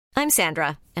I'm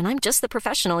Sandra, and I'm just the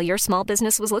professional your small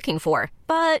business was looking for.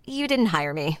 But you didn't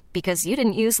hire me because you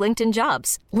didn't use LinkedIn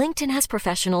Jobs. LinkedIn has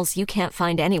professionals you can't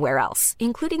find anywhere else,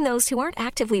 including those who aren't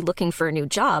actively looking for a new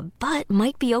job, but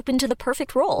might be open to the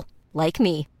perfect role, like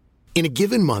me. In a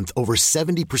given month, over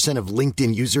 70% of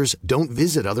LinkedIn users don't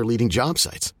visit other leading job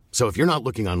sites. So if you're not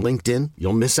looking on LinkedIn,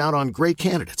 you'll miss out on great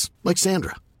candidates like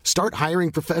Sandra. Start hiring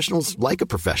professionals like a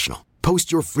professional.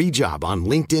 Post your free job on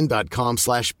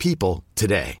linkedin.com/people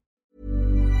today.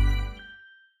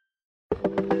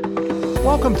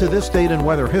 Welcome to This Date in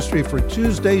Weather History for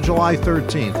Tuesday, July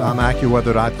 13th. I'm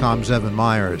AccuWeather.com's Evan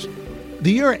Myers.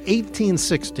 The year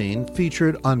 1816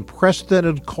 featured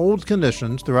unprecedented cold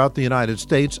conditions throughout the United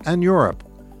States and Europe.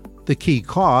 The key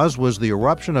cause was the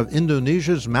eruption of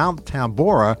Indonesia's Mount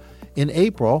Tambora in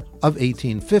April of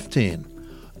 1815,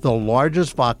 the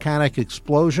largest volcanic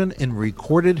explosion in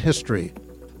recorded history.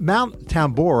 Mount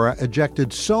Tambora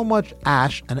ejected so much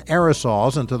ash and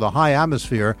aerosols into the high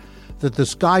atmosphere that the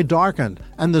sky darkened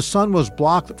and the sun was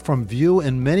blocked from view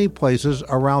in many places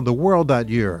around the world that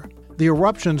year. The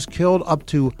eruptions killed up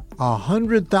to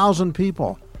 100,000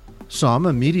 people, some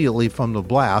immediately from the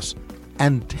blast,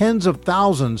 and tens of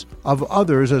thousands of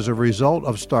others as a result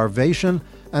of starvation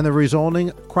and the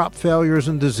resulting crop failures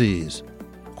and disease.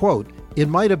 Quote, "It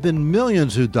might have been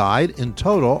millions who died in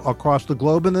total across the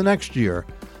globe in the next year,"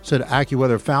 said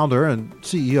AccuWeather founder and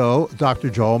CEO Dr.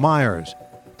 Joel Myers.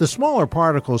 The smaller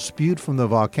particles spewed from the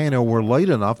volcano were light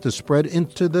enough to spread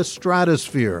into the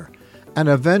stratosphere and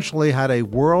eventually had a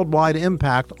worldwide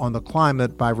impact on the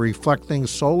climate by reflecting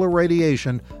solar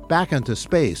radiation back into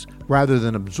space rather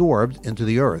than absorbed into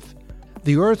the Earth.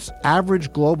 The Earth's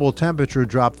average global temperature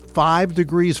dropped 5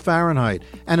 degrees Fahrenheit,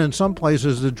 and in some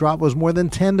places the drop was more than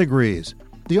 10 degrees.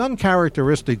 The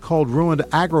uncharacteristic cold ruined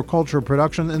agriculture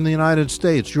production in the United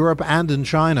States, Europe, and in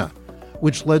China,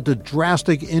 which led to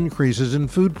drastic increases in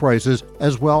food prices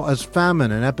as well as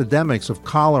famine and epidemics of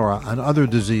cholera and other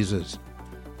diseases.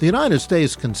 The United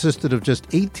States consisted of just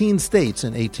 18 states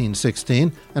in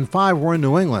 1816, and 5 were in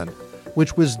New England,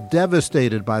 which was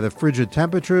devastated by the frigid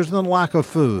temperatures and lack of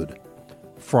food.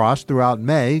 Frost throughout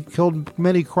May killed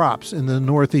many crops in the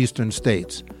northeastern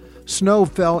states. Snow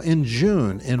fell in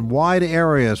June in wide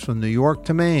areas from New York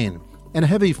to Maine, and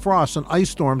heavy frosts and ice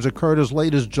storms occurred as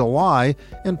late as July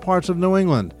in parts of New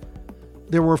England.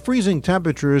 There were freezing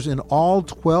temperatures in all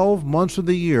 12 months of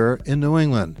the year in New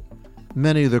England.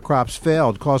 Many of the crops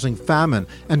failed, causing famine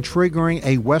and triggering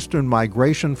a western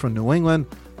migration from New England,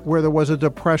 where there was a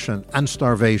depression and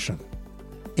starvation.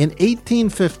 In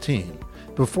 1815,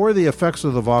 before the effects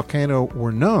of the volcano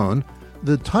were known,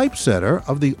 the typesetter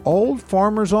of the Old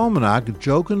Farmer's Almanac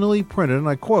jokingly printed, and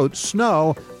I quote,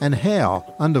 "snow and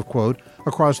hail," end of quote,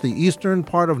 across the eastern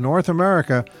part of North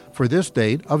America for this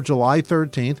date of July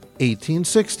 13th,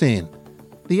 1816.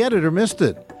 The editor missed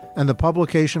it, and the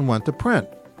publication went to print.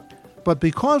 But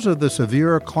because of the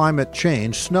severe climate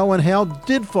change, snow and hail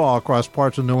did fall across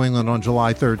parts of New England on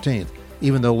July 13th.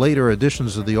 Even though later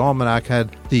editions of the almanac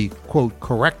had the, quote,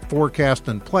 "correct forecast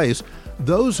in place,"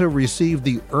 those who received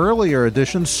the earlier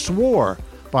editions swore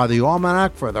by the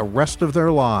almanac for the rest of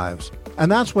their lives.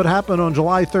 And that's what happened on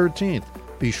July 13th.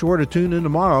 Be sure to tune in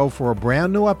tomorrow for a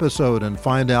brand new episode and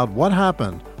find out what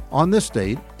happened on this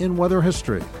date in weather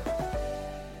history.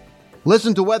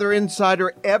 Listen to Weather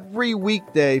Insider every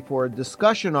weekday for a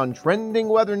discussion on trending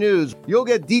weather news. You'll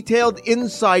get detailed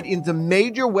insight into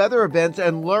major weather events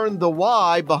and learn the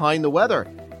why behind the weather,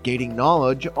 gaining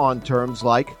knowledge on terms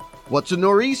like what's a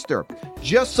nor'easter.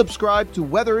 Just subscribe to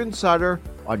Weather Insider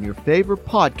on your favorite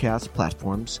podcast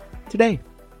platforms today.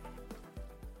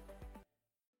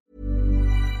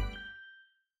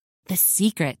 The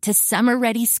secret to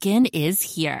summer-ready skin is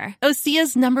here.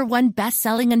 Osea's #1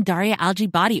 best-selling Undaria Algae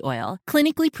Body Oil,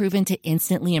 clinically proven to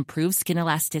instantly improve skin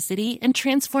elasticity and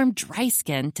transform dry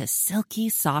skin to silky,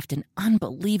 soft, and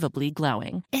unbelievably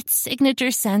glowing. Its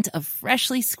signature scent of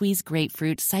freshly squeezed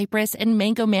grapefruit, cypress, and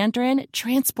mango mandarin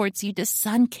transports you to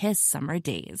sun-kissed summer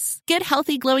days. Get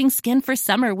healthy, glowing skin for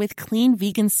summer with clean,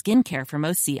 vegan skincare from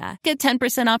Osea. Get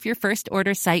 10% off your first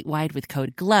order site-wide with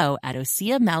code GLOW at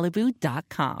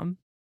OseaMalibu.com.